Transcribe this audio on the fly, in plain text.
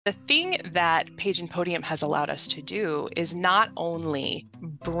The thing that Page and Podium has allowed us to do is not only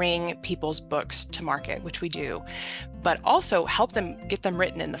bring people's books to market, which we do, but also help them get them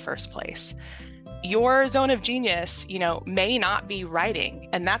written in the first place. Your zone of genius, may not be writing,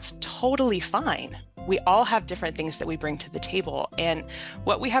 and that's totally fine. We all have different things that we bring to the table. And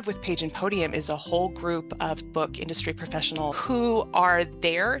what we have with Page and Podium is a whole group of book industry professionals who are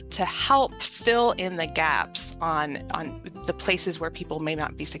there to help fill in the gaps on the places where people may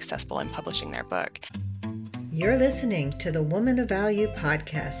not be successful in publishing their book. You're listening to the Woman of Value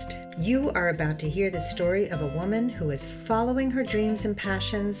podcast. You are about to hear the story of a woman who is following her dreams and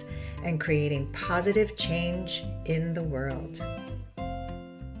passions and creating positive change in the world.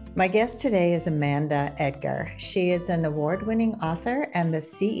 My guest today is Amanda Edgar. She is an award-winning author and the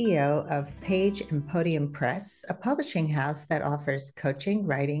CEO of Page and Podium Press, a publishing house that offers coaching,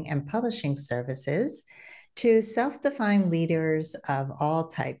 writing, and publishing services to self-defined leaders of all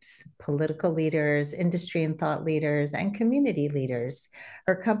types: political leaders, industry and thought leaders, and community leaders.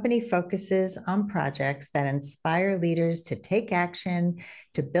 Her company focuses on projects that inspire leaders to take action,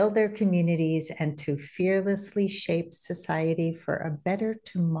 to build their communities, and to fearlessly shape society for a better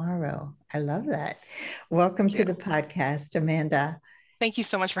tomorrow. I love that. Welcome to the podcast, Amanda. Thank you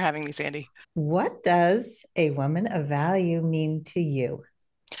so much for having me, Sandy. What does a woman of value mean to you?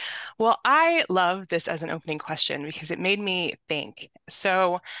 Well, I love this as an opening question because it made me think.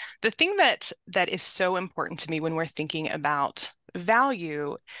 So the thing that is so important to me when we're thinking about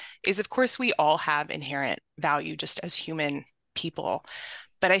value is, of course, we all have inherent value just as human people.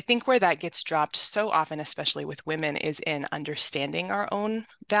 But I think where that gets dropped so often, especially with women, is in understanding our own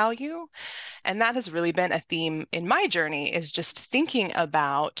value. And that has really been a theme in my journey, is just thinking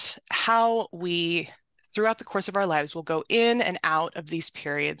about how we, throughout the course of our lives, will go in and out of these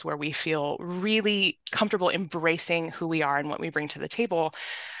periods where we feel really comfortable embracing who we are and what we bring to the table.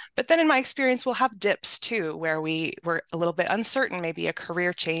 But then in my experience, we'll have dips too, where we're a little bit uncertain, maybe a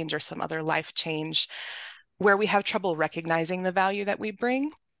career change or some other life change, where we have trouble recognizing the value that we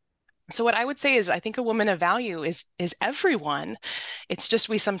bring. So what I would say is, I think a woman of value is everyone. It's just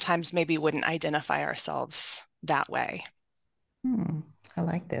we sometimes maybe wouldn't identify ourselves that way. I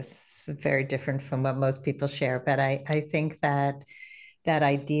like this. It's very different from what most people share, but I think that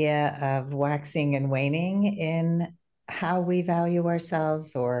idea of waxing and waning in how we value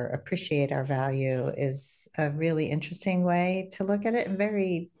ourselves or appreciate our value is a really interesting way to look at it, and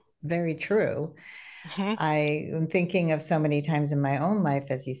very, very true. Mm-hmm. I am thinking of so many times in my own life,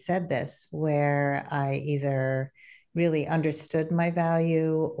 as you said this, where I either really understood my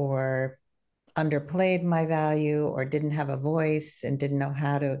value or underplayed my value or didn't have a voice and didn't know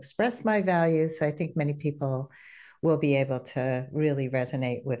how to express my value. So I think many people will be able to really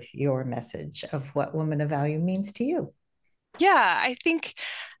resonate with your message of what woman of value means to you. Yeah, I think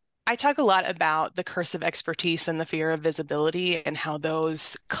I talk a lot about the curse of expertise and the fear of visibility, and how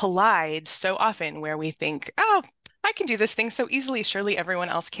those collide so often, where we think, oh, I can do this thing so easily, surely everyone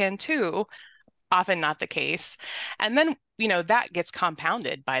else can too. Often not the case. And then, that gets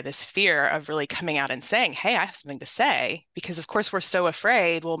compounded by this fear of really coming out and saying, hey, I have something to say, because of course we're so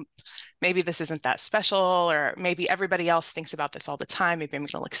afraid, well, maybe this isn't that special, or maybe everybody else thinks about this all the time. Maybe I'm going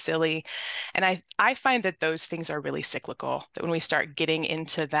to look silly. And I find that those things are really cyclical, that when we start getting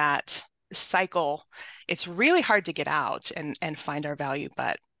into that cycle, it's really hard to get out and find our value.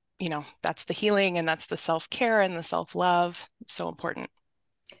 But, that's the healing, and that's the self-care and the self-love. It's so important.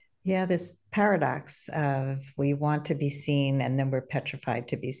 Yeah, this paradox of we want to be seen and then we're petrified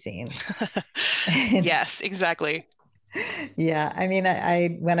to be seen. Yes, exactly. Yeah, I mean,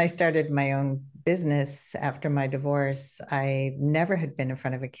 I when I started my own business after my divorce, I never had been in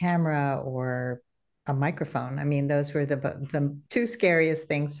front of a camera or a microphone. I mean, those were the two scariest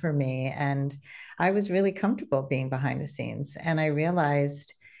things for me. And I was really comfortable being behind the scenes. And I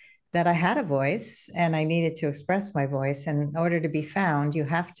realized that I had a voice and I needed to express my voice. And in order to be found, you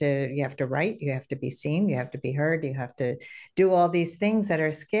have to write, you have to be seen, you have to be heard, you have to do all these things that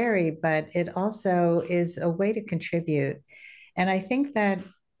are scary, but it also is a way to contribute. And I think that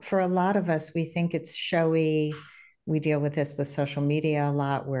for a lot of us, we think it's showy. We deal with this with social media a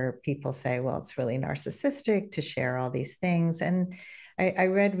lot, where people say, well, it's really narcissistic to share all these things. And I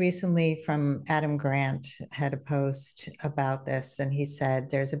read recently from Adam Grant had a post about this, and he said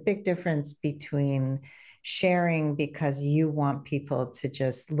there's a big difference between sharing because you want people to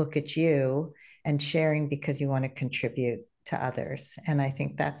just look at you and sharing because you want to contribute to others. And I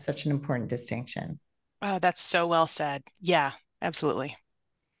think that's such an important distinction. Oh, that's so well said. Yeah, absolutely.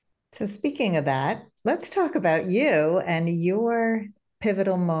 So speaking of that, let's talk about you and your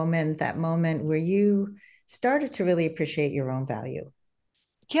pivotal moment, that moment where you started to really appreciate your own value.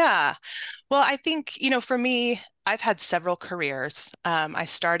 Yeah. Well, I think, for me, I've had several careers. I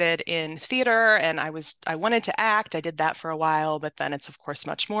started in theater and I wanted to act. I did that for a while, but then it's of course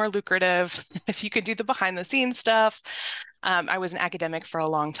much more lucrative if you could do the behind the scenes stuff. I was an academic for a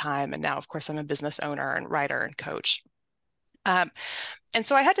long time, and now, of course, I'm a business owner and writer and coach. Um, and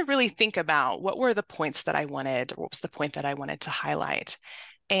so I had to really think about what were the points that I wanted, what was the point that I wanted to highlight.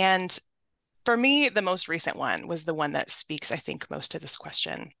 And for me, the most recent one was the one that speaks, I think, most to this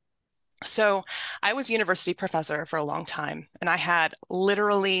question. So I was university professor for a long time, and I had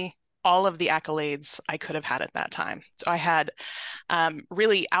literally all of the accolades I could have had at that time. So I had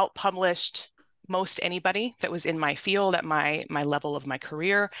really outpublished most anybody that was in my field at my level of my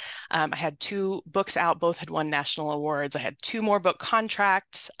career. I had two books out, both had won national awards. I had two more book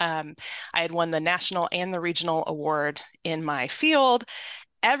contracts. I had won the national and the regional award in my field.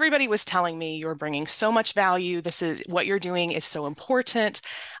 Everybody was telling me you're bringing so much value. This is what you're doing is so important.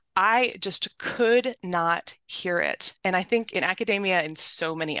 I just could not hear it. And I think in academia and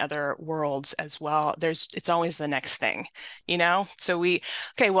so many other worlds as well, it's always the next thing, So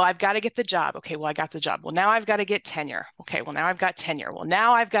okay, well, I've got to get the job. Okay, well, I got the job. Well, now I've got to get tenure. Okay, well, now I've got tenure. Well,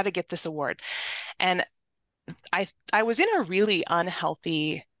 now I've got to get this award. And I was in a really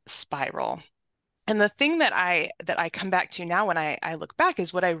unhealthy spiral. And the thing that I come back to now when I look back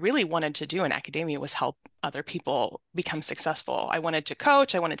is what I really wanted to do in academia was help other people become successful. I wanted to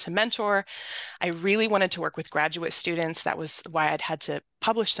coach, I wanted to mentor, I really wanted to work with graduate students. That was why I'd had to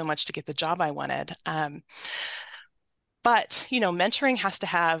publish so much to get the job I wanted. But, mentoring has to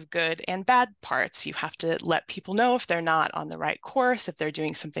have good and bad parts. You have to let people know if they're not on the right course, if they're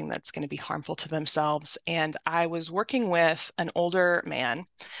doing something that's going to be harmful to themselves. And I was working with an older man,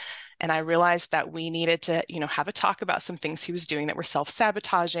 and I realized that we needed to, have a talk about some things he was doing that were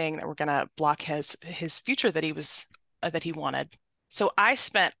self-sabotaging, that were going to block his future that he wanted. So I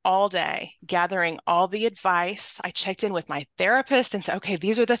spent all day gathering all the advice. I checked in with my therapist and said, okay,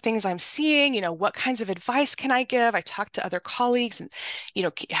 these are the things I'm seeing. What kinds of advice can I give? I talked to other colleagues and,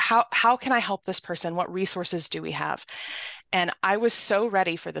 how can I help this person? What resources do we have? And I was so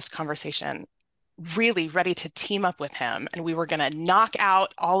ready for this conversation, really ready to team up with him. And we were going to knock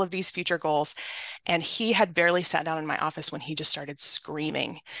out all of these future goals. And he had barely sat down in my office when he just started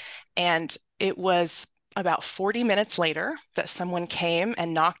screaming. And it was about 40 minutes later that someone came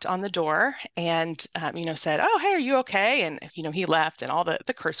and knocked on the door and, said, oh, hey, are you okay? And, he left and all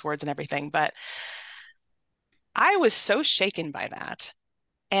the curse words and everything. But I was so shaken by that.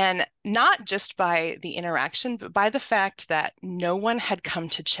 And not just by the interaction, but by the fact that no one had come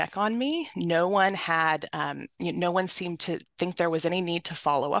to check on me. No one had, no one seemed to think there was any need to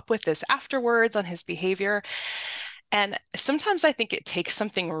follow up with this afterwards on his behavior. And sometimes I think it takes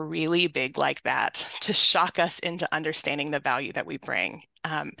something really big like that to shock us into understanding the value that we bring.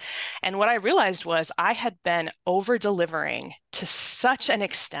 And what I realized was I had been over delivering to such an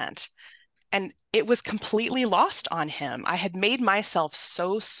extent, and it was completely lost on him. I had made myself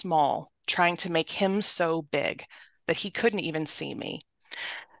so small, trying to make him so big that he couldn't even see me.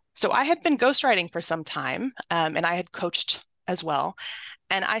 So I had been ghostwriting for some time, and I had coached as well.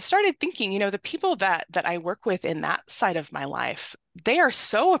 And I started thinking, the people that I work with in that side of my life, they are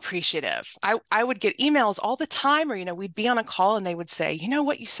so appreciative. I would get emails all the time, or, we'd be on a call and they would say,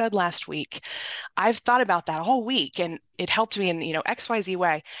 what you said last week, I've thought about that all week and it helped me in, XYZ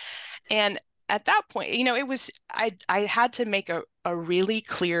way. And at that point, I had to make a really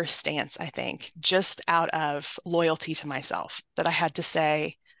clear stance, I think, just out of loyalty to myself, that I had to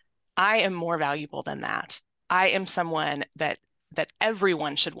say, I am more valuable than that. I am someone that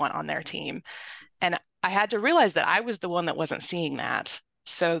everyone should want on their team. And I had to realize that I was the one that wasn't seeing that.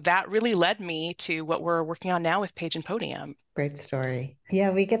 So that really led me to what we're working on now with Page and Podium. Great story.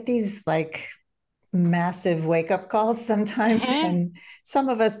 Yeah, we get these like massive wake up calls sometimes, and some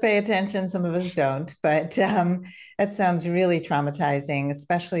of us pay attention, some of us don't. But that sounds really traumatizing,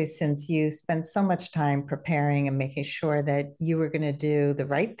 especially since you spent so much time preparing and making sure that you were going to do the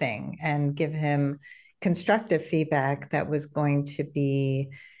right thing and give him constructive feedback that was going to be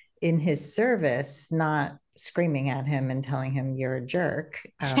in his service, not screaming at him and telling him you're a jerk,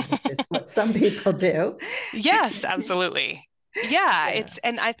 which is what some people do. Yes, absolutely. Yeah, Yeah.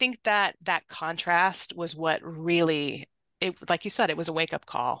 and I think that contrast was what really, like you said, it was a wake up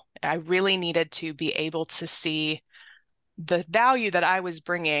call. I really needed to be able to see the value that I was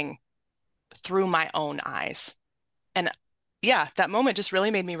bringing through my own eyes. And yeah, that moment just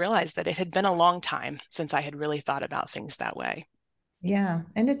really made me realize that it had been a long time since I had really thought about things that way. Yeah,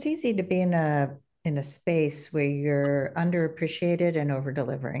 and it's easy to be in a space where you're underappreciated and over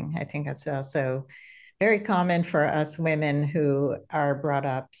delivering. I think that's also very common for us women who are brought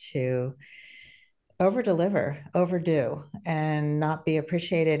up to over deliver, overdo, and not be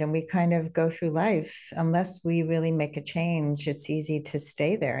appreciated. And we kind of go through life, unless we really make a change, it's easy to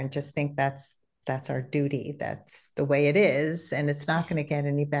stay there and just think that's our duty. That's the way it is. And it's not going to get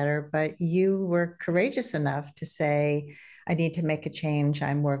any better. But you were courageous enough to say, I need to make a change.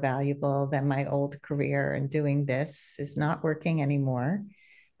 I'm more valuable than my old career, and doing this is not working anymore.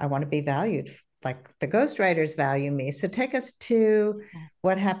 I want to be valued like the ghostwriters value me. So take us to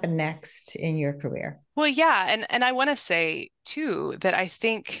what happened next in your career. Well, yeah, and I want to say too that I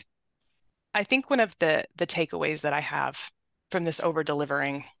think one of the takeaways that I have from this over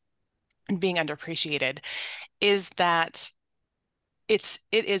delivering and being underappreciated is that it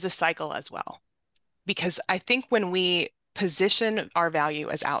is a cycle as well. Because I think when we position our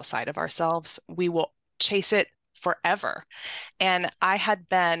value as outside of ourselves, we will chase it forever. And I had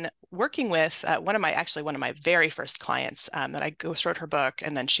been working with one of my very first clients that I ghostwrote her book,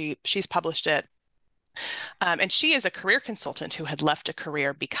 and then she's published it. And she is a career consultant who had left a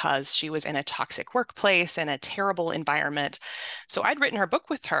career because she was in a toxic workplace and a terrible environment. So I'd written her book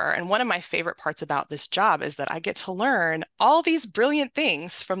with her. And one of my favorite parts about this job is that I get to learn all these brilliant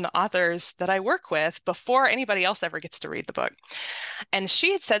things from the authors that I work with before anybody else ever gets to read the book. And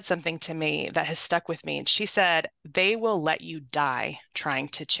she had said something to me that has stuck with me. And she said, they will let you die trying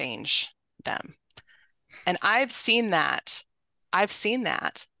to change them. And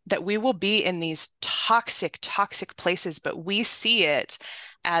that we will be in these toxic places, but we see it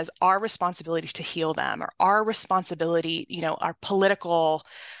as our responsibility to heal them, or our responsibility, our political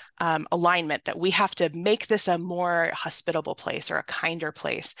alignment, that we have to make this a more hospitable place or a kinder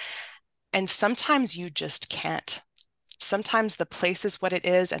place. And sometimes you just can't. Sometimes the place is what it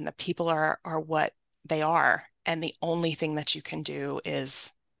is, and the people are what they are. And the only thing that you can do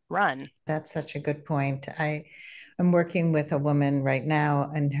is run. That's such a good point. I'm working with a woman right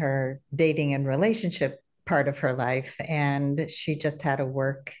now in her dating and relationship part of her life, and she just had a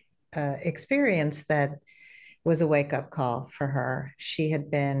work experience that was a wake up call for her. She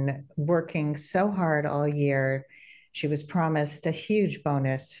had been working so hard all year. She was promised a huge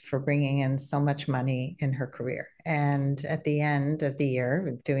bonus for bringing in so much money in her career. And at the end of the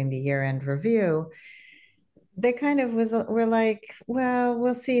year, doing the year end review, they kind of were like, well,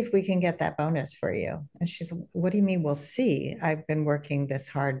 we'll see if we can get that bonus for you. And she's, what do you mean we'll see? I've been working this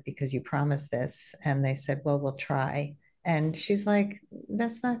hard because you promised this. And they said, well, we'll try. And she's like,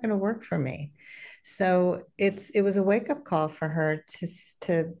 that's not going to work for me. So it was a wake up call for her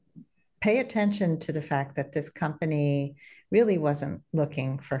to pay attention to the fact that this company really wasn't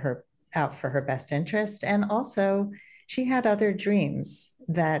looking for her out for her best interest. And also, she had other dreams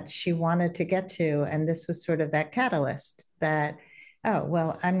that she wanted to get to. And this was sort of that catalyst that, oh,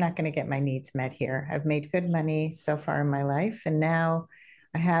 well, I'm not going to get my needs met here. I've made good money so far in my life. And now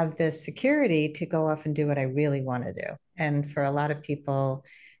I have this security to go off and do what I really want to do. And for a lot of people,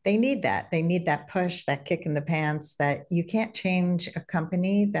 they need that. They need that push, that kick in the pants, that you can't change a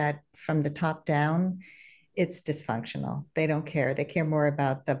company that from the top down, it's dysfunctional. They don't care. They care more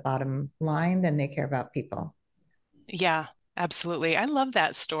about the bottom line than they care about people. Yeah, absolutely. I love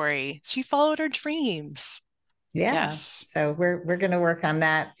that story. She followed her dreams. Yeah. Yes. So we're going to work on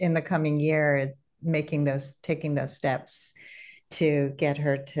that in the coming year, taking those steps to get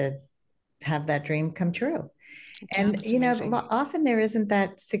her to have that dream come true. Yeah, And that's amazing. often there isn't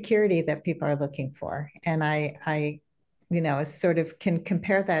that security that people are looking for. And sort of can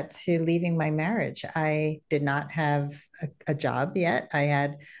compare that to leaving my marriage. I did not have a job yet. I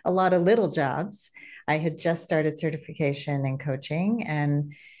had a lot of little jobs. I had just started certification and coaching,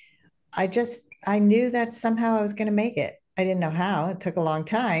 and I knew that somehow I was going to make it. I didn't know how. It took a long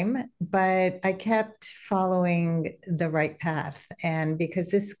time, but I kept following the right path. And because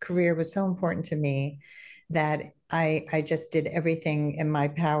this career was so important to me, that I just did everything in my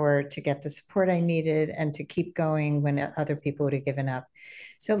power to get the support I needed and to keep going when other people would have given up.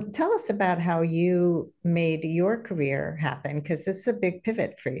 So tell us about how you made your career happen, because this is a big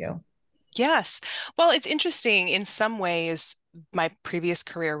pivot for you. Yes. Well, it's interesting. In some ways, my previous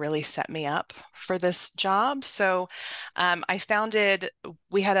career really set me up for this job. So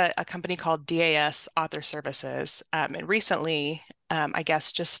we had a company called DAS Author Services. And recently, I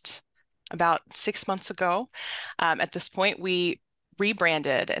guess just about 6 months ago, at this point, we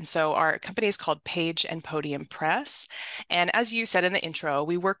rebranded. And so our company is called Page and Podium Press. And as you said in the intro,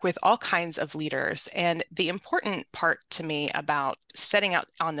 we work with all kinds of leaders. And the important part to me about setting out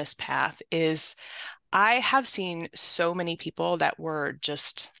on this path is I have seen so many people that were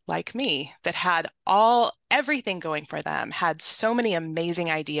just like me, that had everything going for them, had so many amazing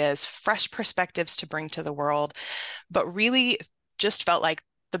ideas, fresh perspectives to bring to the world, but really just felt like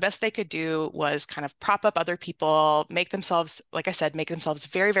the best they could do was kind of prop up other people, make themselves, like I said, make themselves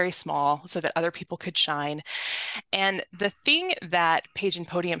very, very small so that other people could shine. And the thing that Page and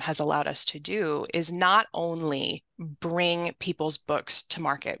Podium has allowed us to do is not only bring people's books to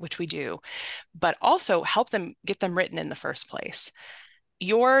market, which we do, but also help them get them written in the first place.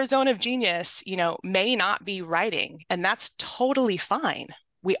 Your zone of genius, may not be writing, and that's totally fine.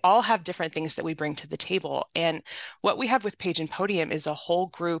 We all have different things that we bring to the table. And what we have with Page and Podium is a whole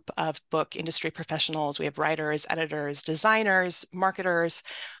group of book industry professionals. We have writers, editors, designers, marketers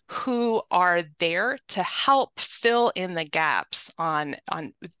who are there to help fill in the gaps on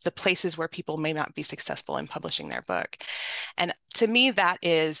the places where people may not be successful in publishing their book. And to me, that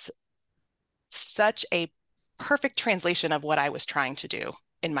is such a perfect translation of what I was trying to do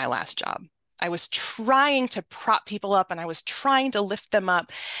in my last job. I was trying to prop people up and I was trying to lift them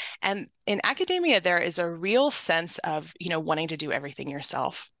up. And in academia, there is a real sense of, wanting to do everything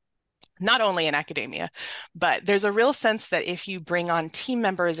yourself. Not only in academia, but there's a real sense that if you bring on team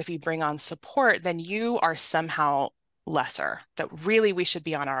members, if you bring on support, then you are somehow lesser, that really we should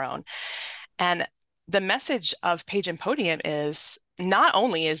be on our own. And the message of Page and Podium is not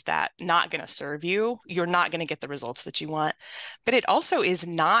only is that not going to serve you, you're not going to get the results that you want, but it also is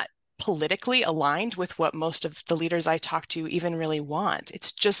not politically aligned with what most of the leaders I talk to even really want.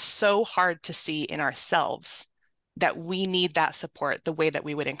 It's just so hard to see in ourselves that we need that support the way that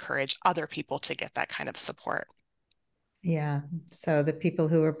we would encourage other people to get that kind of support. Yeah. So the people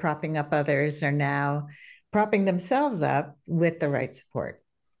who are propping up others are now propping themselves up with the right support.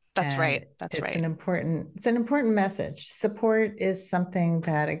 That's right. And That's it's right. an important message. Support is something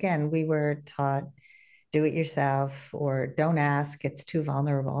that, again, we were taught, do it yourself or don't ask, it's too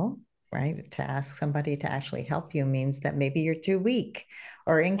vulnerable, right? To ask somebody to actually help you means that maybe you're too weak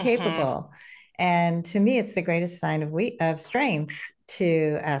or Mm-hmm. incapable. And to me, it's the greatest sign of strength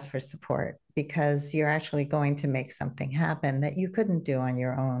to ask for support, because you're actually going to make something happen that you couldn't do on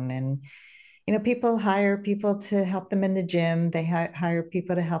your own. And people hire people to help them in the gym. They hire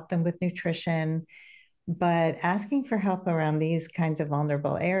people to help them with nutrition. But asking for help around these kinds of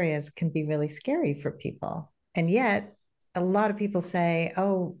vulnerable areas can be really scary for people. And yet, a lot of people say,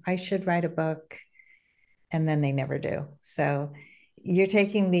 oh, I should write a book. And then they never do. So you're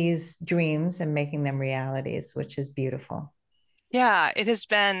taking these dreams and making them realities, which is beautiful. Yeah, it has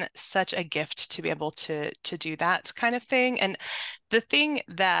been such a gift to be able to do that kind of thing. And the thing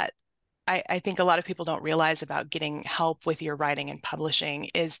that I think a lot of people don't realize about getting help with your writing and publishing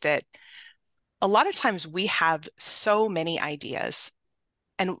is that a lot of times we have so many ideas.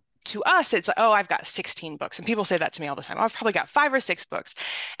 And to us, it's, oh, I've got 16 books. And people say that to me all the time. Oh, I've probably got 5 or 6 books.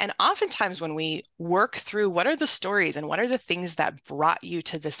 And oftentimes when we work through what are the stories and what are the things that brought you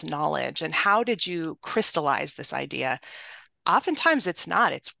to this knowledge and how did you crystallize this idea? Oftentimes it's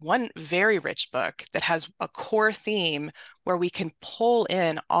not. It's one very rich book that has a core theme where we can pull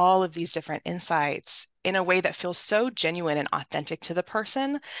in all of these different insights in a way that feels so genuine and authentic to the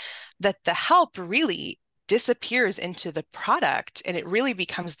person that the help really disappears into the product and it really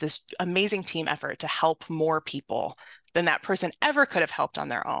becomes this amazing team effort to help more people than that person ever could have helped on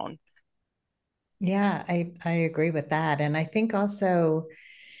their own. Yeah, I agree with that. And I think also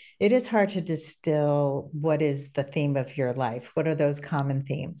it is hard to distill what is the theme of your life. What are those common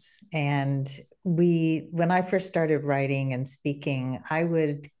themes? And when I first started writing and speaking, I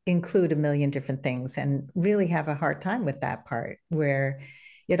would include a million different things and really have a hard time with that part where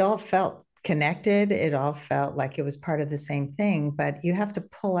it all felt connected. It all felt like it was part of the same thing, but you have to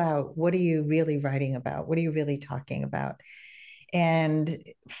pull out, what are you really writing about? What are you really talking about? And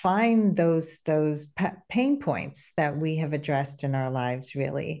find those pain points that we have addressed in our lives,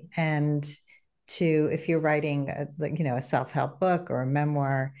 really. And to, if you're writing a self-help book or a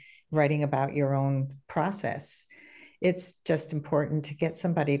memoir, writing about your own process, it's just important to get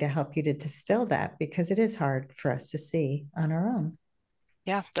somebody to help you to distill that, because it is hard for us to see on our own.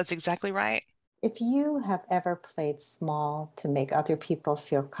 Yeah, that's exactly right. If you have ever played small to make other people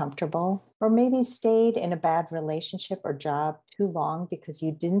feel comfortable, or maybe stayed in a bad relationship or job too long because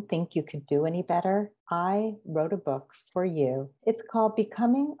you didn't think you could do any better, I wrote a book for you. It's called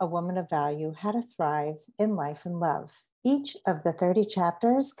Becoming a Woman of Value: How to Thrive in Life and Love. Each of the 30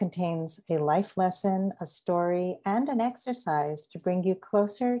 chapters contains a life lesson, a story, and an exercise to bring you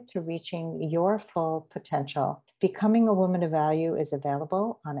closer to reaching your full potential. Becoming a Woman of Value is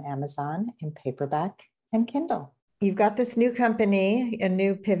available on Amazon in paperback and Kindle. you've got this new company, a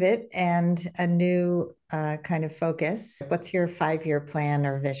new pivot, and a new kind of focus. What's your 5-year plan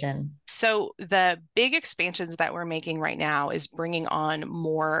or vision? So the big expansions that we're making right now is bringing on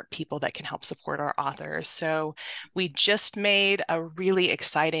more people that can help support our authors. So we just made a really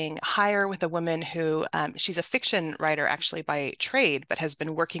exciting hire with a woman who she's a fiction writer actually by trade, but has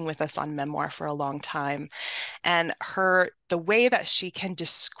been working with us on memoir for a long time. And the way that she can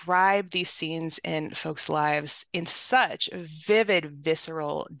describe these scenes in folks' lives in such vivid,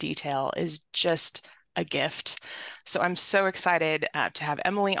 visceral detail is just a gift. So I'm so excited to have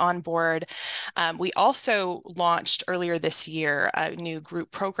Emily on board. We also launched earlier this year a new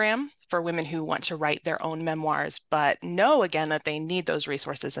group program for women who want to write their own memoirs, but know again that they need those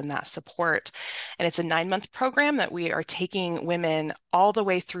resources and that support. And it's a 9-month program that we are taking women all the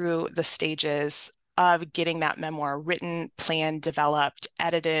way through the stages of getting that memoir written, planned, developed,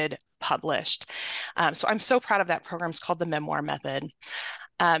 edited, published. So I'm so proud of that program. It's called the Memoir Method.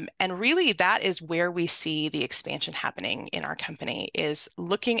 And really, that is where we see the expansion happening in our company, is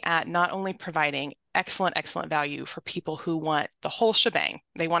looking at not only providing excellent, excellent value for people who want the whole shebang,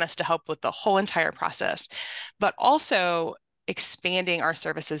 they want us to help with the whole entire process, but also expanding our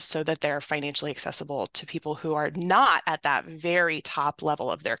services so that they're financially accessible to people who are not at that very top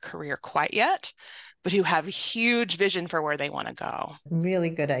level of their career quite yet, but who have huge vision for where they want to go. Really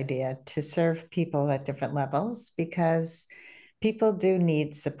good idea to serve people at different levels because people do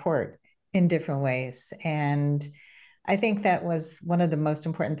need support in different ways. And I think that was one of the most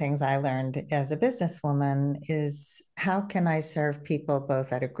important things I learned as a businesswoman is how can I serve people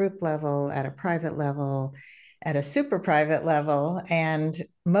both at a group level, at a private level, at a super private level. And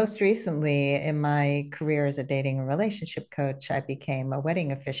most recently in my career as a dating and relationship coach, I became a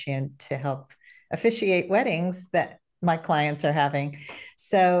wedding officiant to help officiate weddings that my clients are having.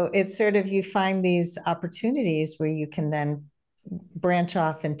 So it's sort of you find these opportunities where you can then branch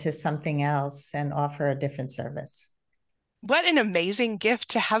off into something else and offer a different service. What an amazing gift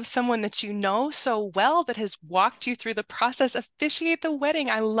to have someone that you know so well that has walked you through the process, officiate the wedding.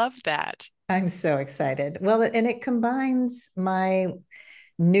 I love that. I'm so excited. Well, and it combines my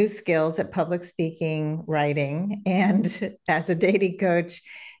new skills at public speaking, writing, and as a dating coach,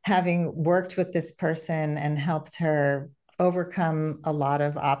 having worked with this person and helped her overcome a lot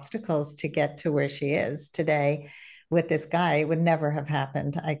of obstacles to get to where she is today with this guy, it would never have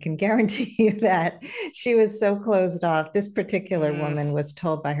happened. I can guarantee you that she was so closed off. This particular Mm. woman was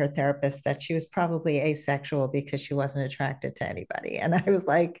told by her therapist that she was probably asexual because she wasn't attracted to anybody. And I was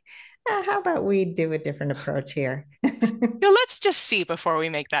like, how about we do a different approach here? Let's just see before we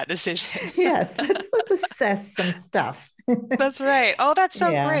make that decision. Yes, let's assess some stuff. That's right. Oh, that's so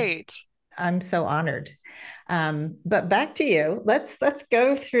Yeah, great. I'm so honored. But back to you. Let's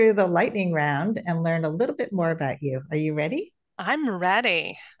go through the lightning round and learn a little bit more about you. Are you ready? I'm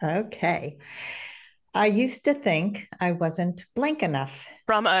ready. Okay. I used to think I wasn't blank enough.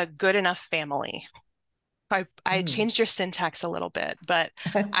 From a good enough family. I Hmm. changed your syntax a little bit, but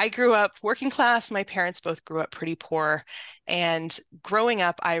I grew up working class. My parents both grew up pretty poor. And growing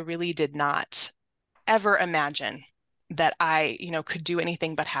up, I really did not ever imagine that I, could do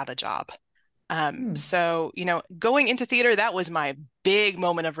anything but have a job. Hmm. So, going into theater, that was my big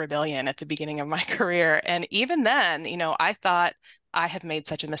moment of rebellion at the beginning of my career. And even then, I thought I have made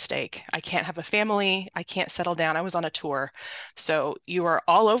such a mistake. I can't have a family. I can't settle down. I was on a tour. So you are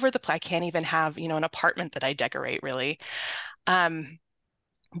all over the place. I can't even have, an apartment that I decorate really. Um,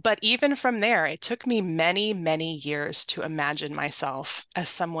 but even from there, it took me many, many years to imagine myself as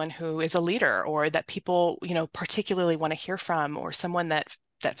someone who is a leader or that people, particularly want to hear from, or someone that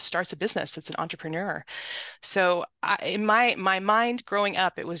starts a business that's an entrepreneur. So in my mind growing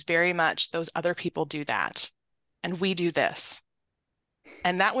up, it was very much those other people do that and we do this.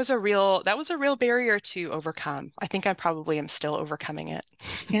 And that was a real barrier to overcome. I think I probably am still overcoming it.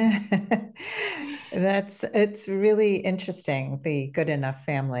 Yeah. It's really interesting, the good enough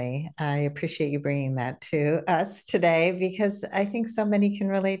family. I appreciate you bringing that to us today because I think so many can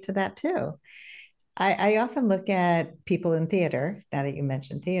relate to that too. I often look at people in theater, now that you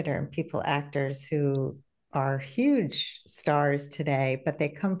mentioned theater, and people, actors who are huge stars today, but they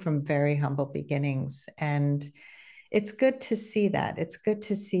come from very humble beginnings. And it's good to see that. It's good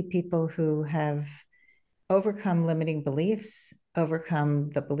to see people who have overcome limiting beliefs, overcome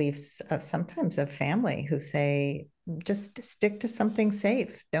the beliefs of sometimes of family who say, just stick to something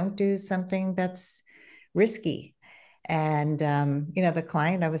safe. Don't do something that's risky. And the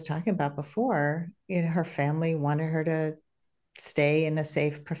client I was talking about before, her family wanted her to stay in a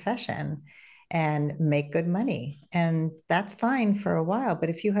safe profession and make good money. And that's fine for a while. But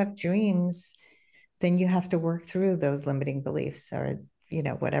if you have dreams then you have to work through those limiting beliefs or,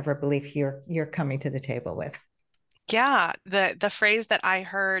 whatever belief you're coming to the table with. Yeah, the phrase that I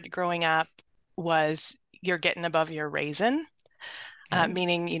heard growing up was you're getting above your raisin. Oh,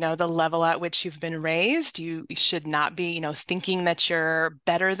 Meaning, the level at which you've been raised, you should not be, thinking that you're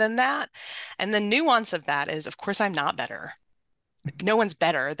better than that. And the nuance of that is, of course, I'm not better. No one's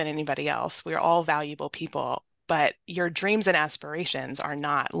better than anybody else. We're all valuable people, but your dreams and aspirations are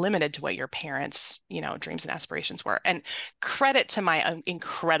not limited to what your parents, dreams and aspirations were. And credit to my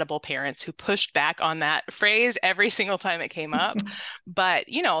incredible parents who pushed back on that phrase every single time it came up. But,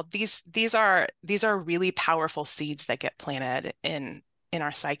 these are really powerful seeds that get planted in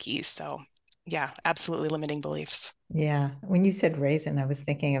our psyches. So, yeah, absolutely limiting beliefs. yeah. When you said raisin, I was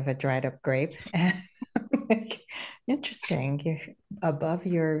thinking of a dried up grape. Like, interesting. You're above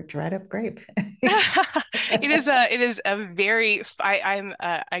your dried up grape. It is a very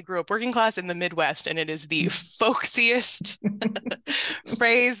I grew up working class in the Midwest, and it is the folksiest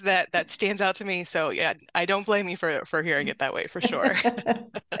phrase that stands out to me. So yeah, I don't blame you for hearing it that way for sure.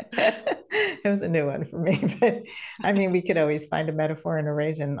 It was a new one for me, but I mean, we could always find a metaphor in a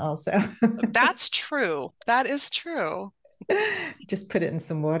raisin also. That's true. That is true. Just put it in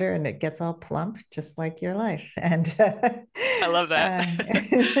some water and it gets all plump, just like your life. And I love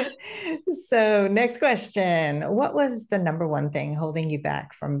that. uh, so, next question. What was the number one thing holding you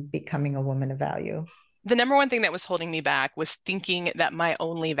back from becoming a woman of value? The number one thing that was holding me back was thinking that my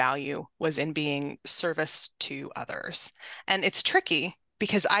only value was in being service to others. And it's tricky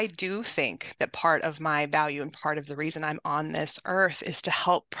because I do think that part of my value and part of the reason I'm on this earth is to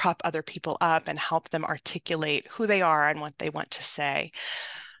help prop other people up and help them articulate who they are and what they want to say.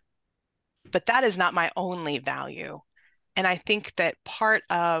 But that is not my only value. And I think that part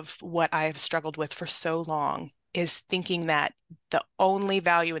of what I have struggled with for so long is thinking that the only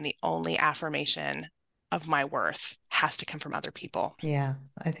value and the only affirmation of my worth has to come from other people. Yeah,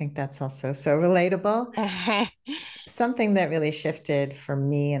 I think that's also so relatable. Something that really shifted for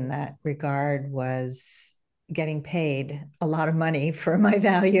me in that regard was getting paid a lot of money for my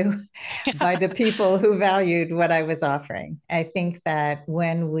value by the people who valued what I was offering. I think that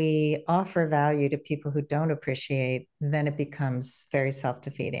when we offer value to people who don't appreciate, then it becomes very self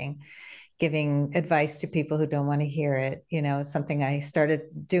defeating. Giving advice to people who don't want to hear it. Something I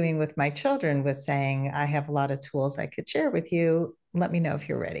started doing with my children was saying, I have a lot of tools I could share with you. Let me know if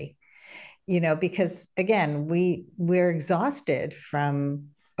you're ready. Because again, we're exhausted from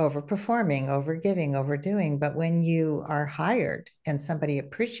overperforming, overgiving, overdoing. But when you are hired and somebody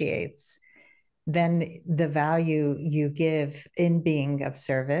appreciates, then the value you give in being of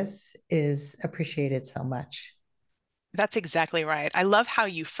service is appreciated so much. That's exactly right. I love how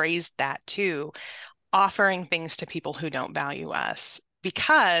you phrased that too, offering things to people who don't value us,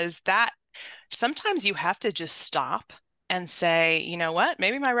 because that sometimes you have to just stop and say, you know what,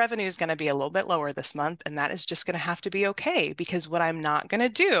 maybe my revenue is going to be a little bit lower this month, and that is just going to have to be okay, because what I'm not going to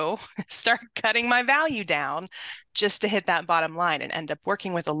do is start cutting my value down just to hit that bottom line and end up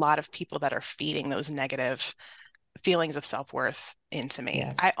working with a lot of people that are feeding those negative feelings of self-worth into me. I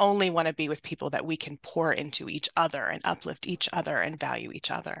Yes, only want to be with people that we can pour into each other and uplift each other and value each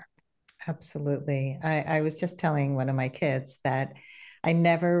other. absolutely. I was just telling one of my kids that I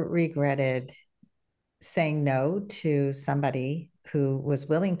never regretted saying no to somebody who was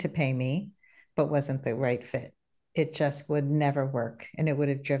willing to pay me, but wasn't the right fit. It just would never work. And it would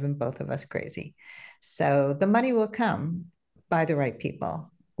have driven both of us crazy. So the money will come by the right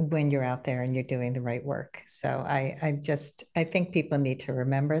people when you're out there and you're doing the right work. So I think people need to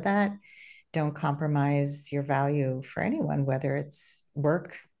remember that. Don't compromise your value for anyone, whether it's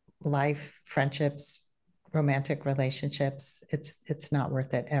work, life, friendships, romantic relationships. It's not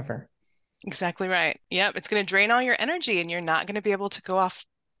worth it ever. Exactly right. Yep, it's going to drain all your energy and you're not going to be able to go off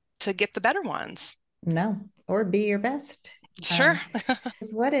to get the better ones. No, or be your best. Sure.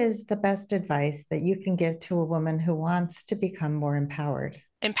 What is the best advice that you can give to a woman who wants to become more empowered?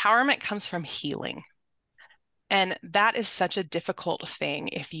 Empowerment comes from healing. And that is such a difficult thing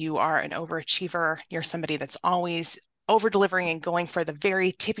if you are an overachiever, you're somebody that's always over delivering and going for the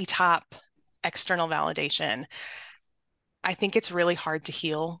very tippy top external validation. I think it's really hard to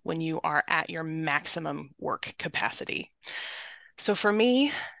heal when you are at your maximum work capacity. So for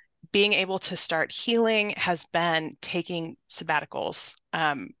me, being able to start healing has been taking sabbaticals.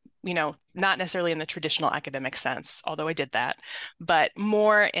 Not necessarily in the traditional academic sense, although I did that, but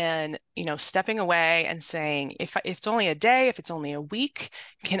more in, stepping away and saying, if it's only a day, if it's only a week,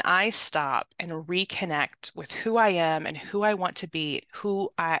 can I stop and reconnect with who I am and who I want to be,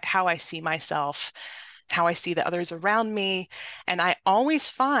 how I see myself, how I see the others around me. And I always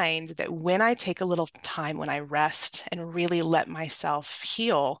find that when I take a little time, when I rest and really let myself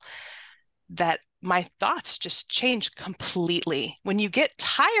heal, that my thoughts just change completely. When you get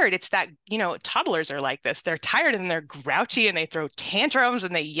tired, it's that, toddlers are like this. They're tired and they're grouchy and they throw tantrums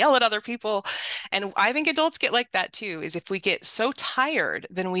and they yell at other people. And I think adults get like that too, is if we get so tired,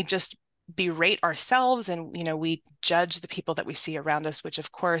 then we just berate ourselves and, we judge the people that we see around us, which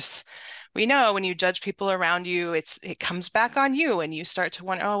of course we know when you judge people around you, it comes back on you and you start to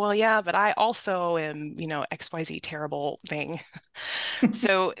wonder, oh, well, yeah, but I also am, XYZ terrible thing.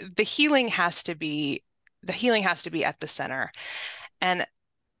 So the healing has to be at the center. And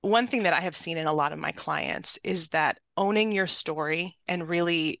one thing that I have seen in a lot of my clients is that owning your story and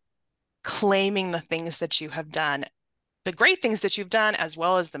really claiming the things that you have done, the great things that you've done, as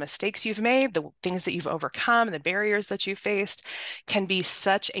well as the mistakes you've made, the things that you've overcome, the barriers that you faced, can be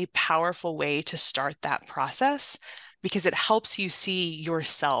such a powerful way to start that process because it helps you see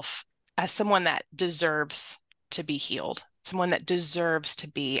yourself as someone that deserves to be healed, someone that deserves to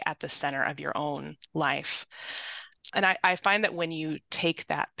be at the center of your own life. And I find that when you take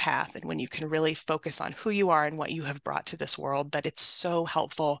that path and when you can really focus on who you are and what you have brought to this world, that it's so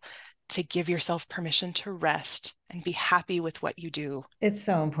helpful to give yourself permission to rest and be happy with what you do. It's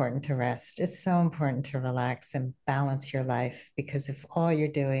so important to rest. It's so important to relax and balance your life because if all you're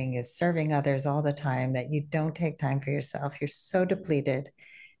doing is serving others all the time, that you don't take time for yourself, you're so depleted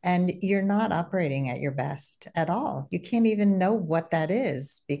and you're not operating at your best at all. You can't even know what that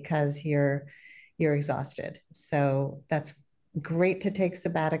is because you're exhausted. So that's great to take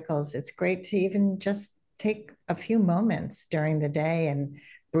sabbaticals. It's great to even just take a few moments during the day and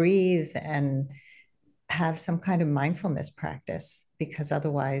breathe and have some kind of mindfulness practice because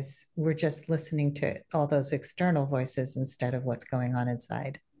otherwise we're just listening to all those external voices instead of what's going on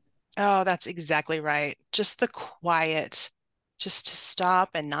inside. Oh, that's exactly right. Just the quiet, just to stop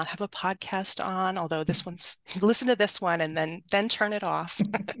and not have a podcast on, although this one's listen to this one and then turn it off.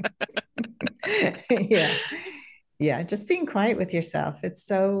 Yeah. Yeah, just being quiet with yourself. It's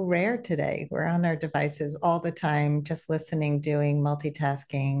so rare today. We're on our devices all the time, just listening, doing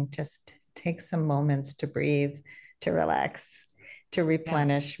multitasking. Just take some moments to breathe, to relax, to Yeah.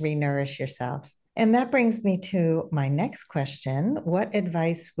 replenish, renourish yourself. And that brings me to my next question. What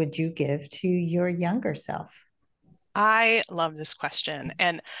advice would you give to your younger self? I love this question.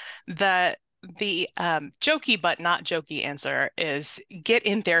 And the jokey but not jokey answer is get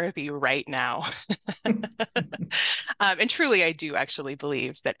in therapy right now. And truly, I do actually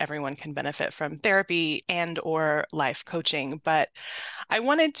believe that everyone can benefit from therapy and or life coaching. But I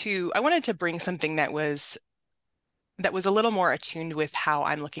wanted to bring something that was a little more attuned with how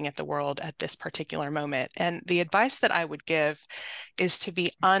I'm looking at the world at this particular moment. And the advice that I would give is to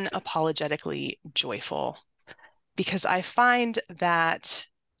be unapologetically joyful because I find that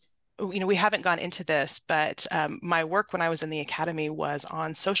we haven't gone into this, but my work when I was in the academy was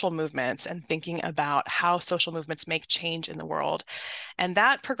on social movements and thinking about how social movements make change in the world. And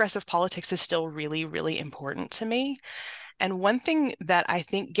that progressive politics is still really, really important to me. And one thing that I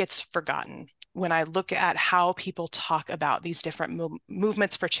think gets forgotten when I look at how people talk about these different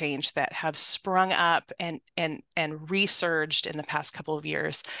movements for change that have sprung up and resurged in the past couple of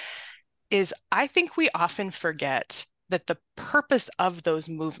years is I think we often forget that the purpose of those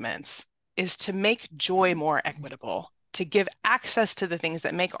movements is to make joy more equitable, to give access to the things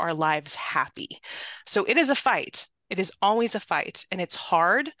that make our lives happy. So it is a fight. It is always a fight, and it's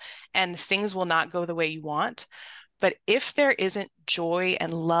hard, and things will not go the way you want. But if there isn't joy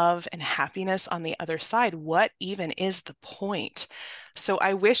and love and happiness on the other side, what even is the point? So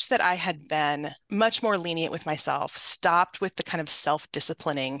I wish that I had been much more lenient with myself, stopped with the kind of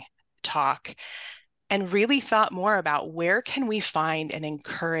self-disciplining talk, and really thought more about where can we find and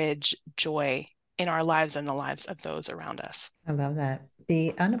encourage joy in our lives and the lives of those around us. I love that.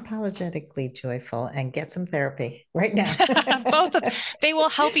 Be unapologetically joyful and get some therapy right now. Both of they will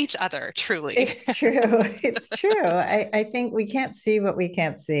help each other, truly. It's true. It's true. I think we can't see what we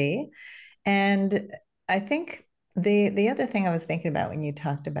can't see. And I think the other thing I was thinking about when you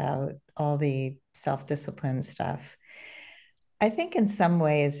talked about all the self-discipline stuff, I think in some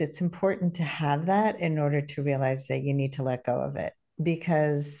ways it's important to have that in order to realize that you need to let go of it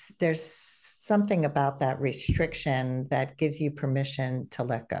because there's something about that restriction that gives you permission to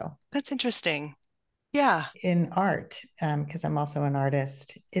let go. That's interesting. Yeah, In art, because I'm also an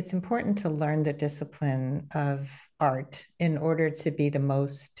artist, it's important to learn the discipline of art in order to be the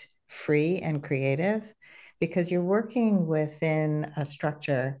most free and creative, because you're working within a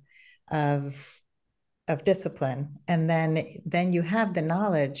structure of of discipline, and then you have the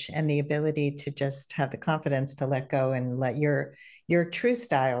knowledge and the ability to just have the confidence to let go and let your true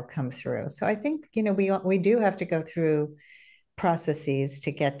style come through. So I think, we do have to go through processes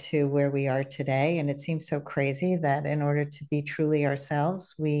to get to where we are today. And it seems so crazy that in order to be truly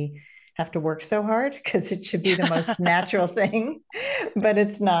ourselves, we have to work so hard, because it should be the most natural thing, but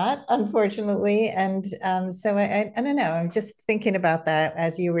it's not, unfortunately. And so I don't know. I'm just thinking about that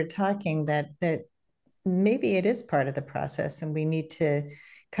as you were talking, that maybe it is part of the process, and we need to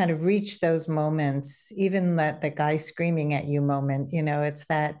kind of reach those moments, even that the guy screaming at you moment, it's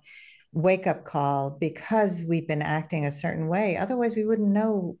that wake up call, because we've been acting a certain way. Otherwise, we wouldn't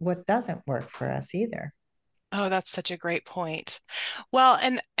know what doesn't work for us either. Oh, that's such a great point. Well,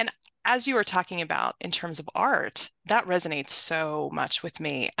 and as you were talking about in terms of art, that resonates so much with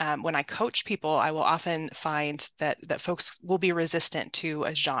me. When I coach people, I will often find that folks will be resistant to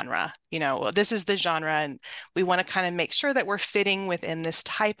a genre. Well, this is the genre, and we want to kind of make sure that we're fitting within this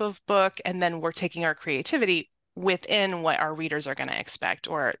type of book, and then we're taking our creativity within what our readers are going to expect,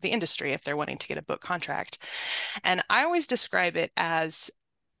 or the industry if they're wanting to get a book contract. And I always describe it as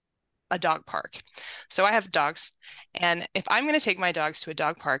a dog park. So I have dogs, and if I'm going to take my dogs to a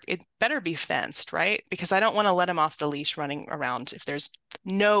dog park, it better be fenced, right? Because I don't want to let them off the leash running around if there's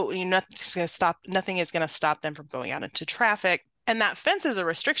nothing's going to stop, nothing is going to stop them from going out into traffic. And that fence is a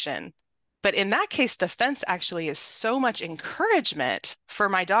restriction. But in that case, the fence actually is so much encouragement for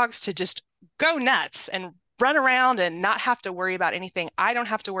my dogs to just go nuts and run around and not have to worry about anything. I don't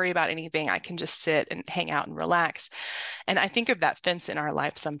have to worry about anything. I can just sit and hang out and relax. And I think of that fence in our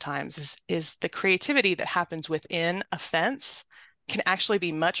life sometimes is the creativity that happens within a fence can actually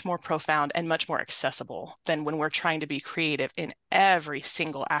be much more profound and much more accessible than when we're trying to be creative in every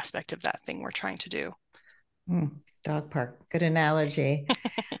single aspect of that thing we're trying to do. Dog park, good analogy.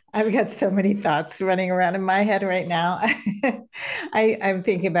 I've got so many thoughts running around in my head right now. I'm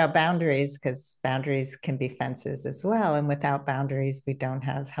thinking about boundaries, because boundaries can be fences as well. And without boundaries, we don't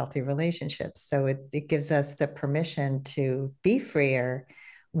have healthy relationships. So it gives us the permission to be freer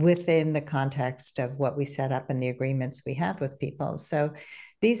within the context of what we set up and the agreements we have with people. So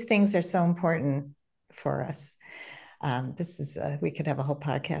these things are so important for us. We could have a whole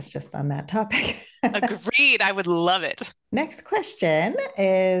podcast just on that topic. Agreed. I would love it. Next question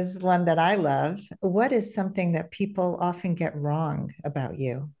is one that I love. What is something that people often get wrong about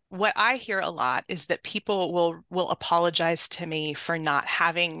you? What I hear a lot is that people will apologize to me for not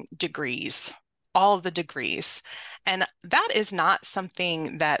having degrees, all of the degrees. And that is not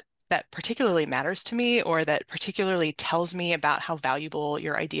something that particularly matters to me, or that particularly tells me about how valuable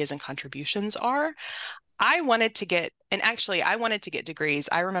your ideas and contributions are. I wanted to get degrees.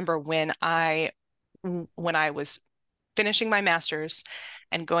 I remember when I was finishing my master's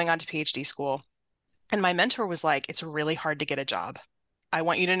and going on to PhD school, and my mentor was like, "It's really hard to get a job. I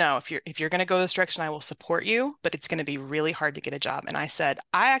want you to know, if you're going to go this direction, I will support you, but it's going to be really hard to get a job." And I said,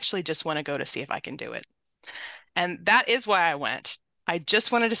 "I actually just want to go to see if I can do it." And that is why I went. I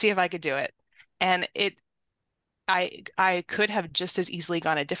just wanted to see if I could do it. And I could have just as easily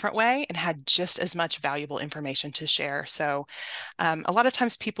gone a different way and had just as much valuable information to share. So a lot of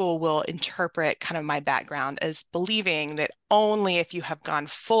times people will interpret kind of my background as believing that only if you have gone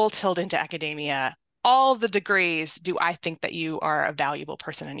full tilt into academia, all the degrees, do I think that you are a valuable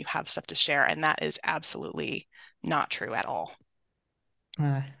person and you have stuff to share. And that is absolutely not true at all.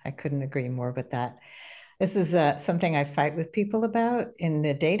 I couldn't agree more with that. This is something I fight with people about in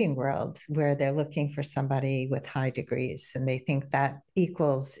the dating world, where they're looking for somebody with high degrees, and they think that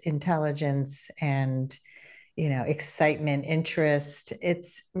equals intelligence and, excitement, interest.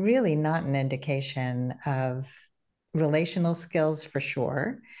 It's really not an indication of relational skills, for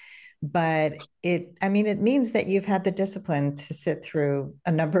sure. But it means that you've had the discipline to sit through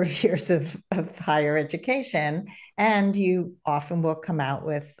a number of years of higher education, and you often will come out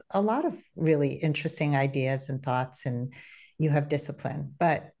with a lot of really interesting ideas and thoughts, and you have discipline.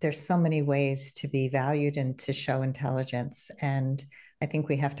 But there's so many ways to be valued and to show intelligence. And I think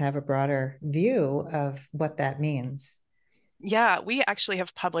we have to have a broader view of what that means. Yeah, we actually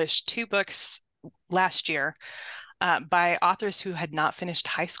have published two books last year by authors who had not finished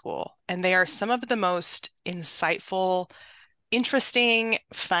high school. And they are some of the most insightful, interesting,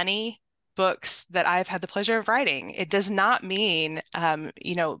 funny books that I've had the pleasure of writing. It does not mean,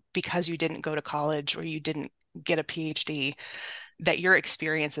 because you didn't go to college or you didn't get a PhD, that your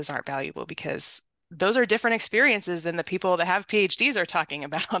experiences aren't valuable, because those are different experiences than the people that have PhDs are talking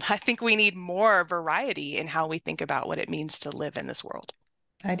about. I think we need more variety in how we think about what it means to live in this world.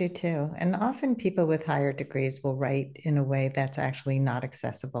 I do too. And often people with higher degrees will write in a way that's actually not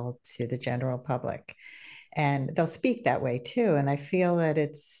accessible to the general public. And they'll speak that way too. And I feel that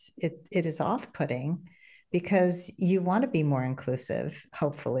it is off-putting because you want to be more inclusive,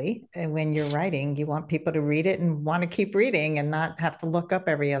 hopefully. And when you're writing, you want people to read it and want to keep reading and not have to look up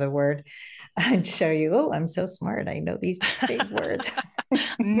every other word and show you, oh, I'm so smart. I know these big words.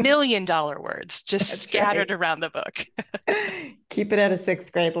 $1 million words just That's scattered right. around the book. Keep it at a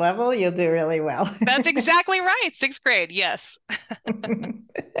sixth grade level, you'll do really well. That's exactly right. Sixth grade. Yes.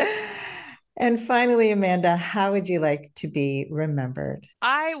 And finally, Amanda, how would you like to be remembered?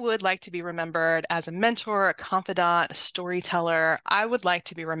 I would like to be remembered as a mentor, a confidant, a storyteller. I would like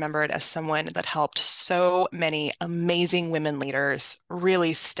to be remembered as someone that helped so many amazing women leaders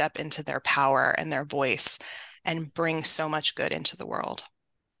really step into their power and their voice and bring so much good into the world.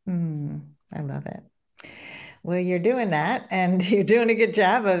 I love it. Well, you're doing that, and you're doing a good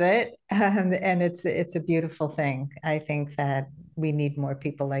job of it, and it's a beautiful thing. I think that we need more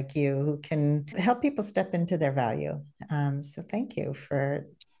people like you who can help people step into their value. So, thank you for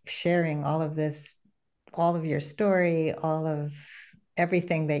sharing all of this, all of your story, all of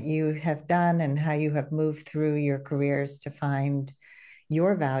everything that you have done, and how you have moved through your careers to find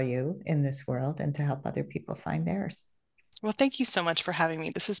your value in this world and to help other people find theirs. Well, thank you so much for having me.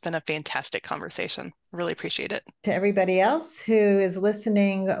 This has been a fantastic conversation. Really appreciate it. To everybody else who is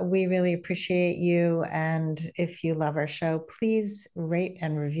listening, we really appreciate you. And if you love our show, please rate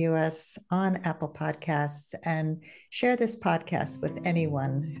and review us on Apple Podcasts and share this podcast with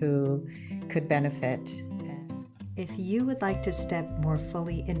anyone who could benefit. If you would like to step more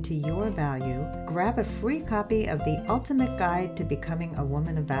fully into your value, grab a free copy of The Ultimate Guide to Becoming a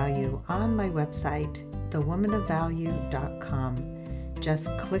Woman of Value on my website, thewomanofvalue.com. Just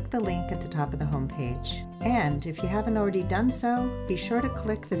click the link at the top of the homepage. And if you haven't already done so, be sure to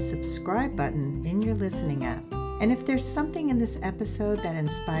click the subscribe button in your listening app. And if there's something in this episode that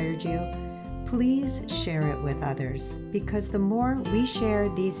inspired you, please share it with others, because the more we share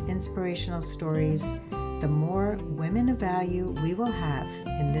these inspirational stories, the more women of value we will have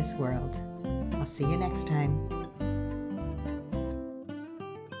in this world. I'll see you next time.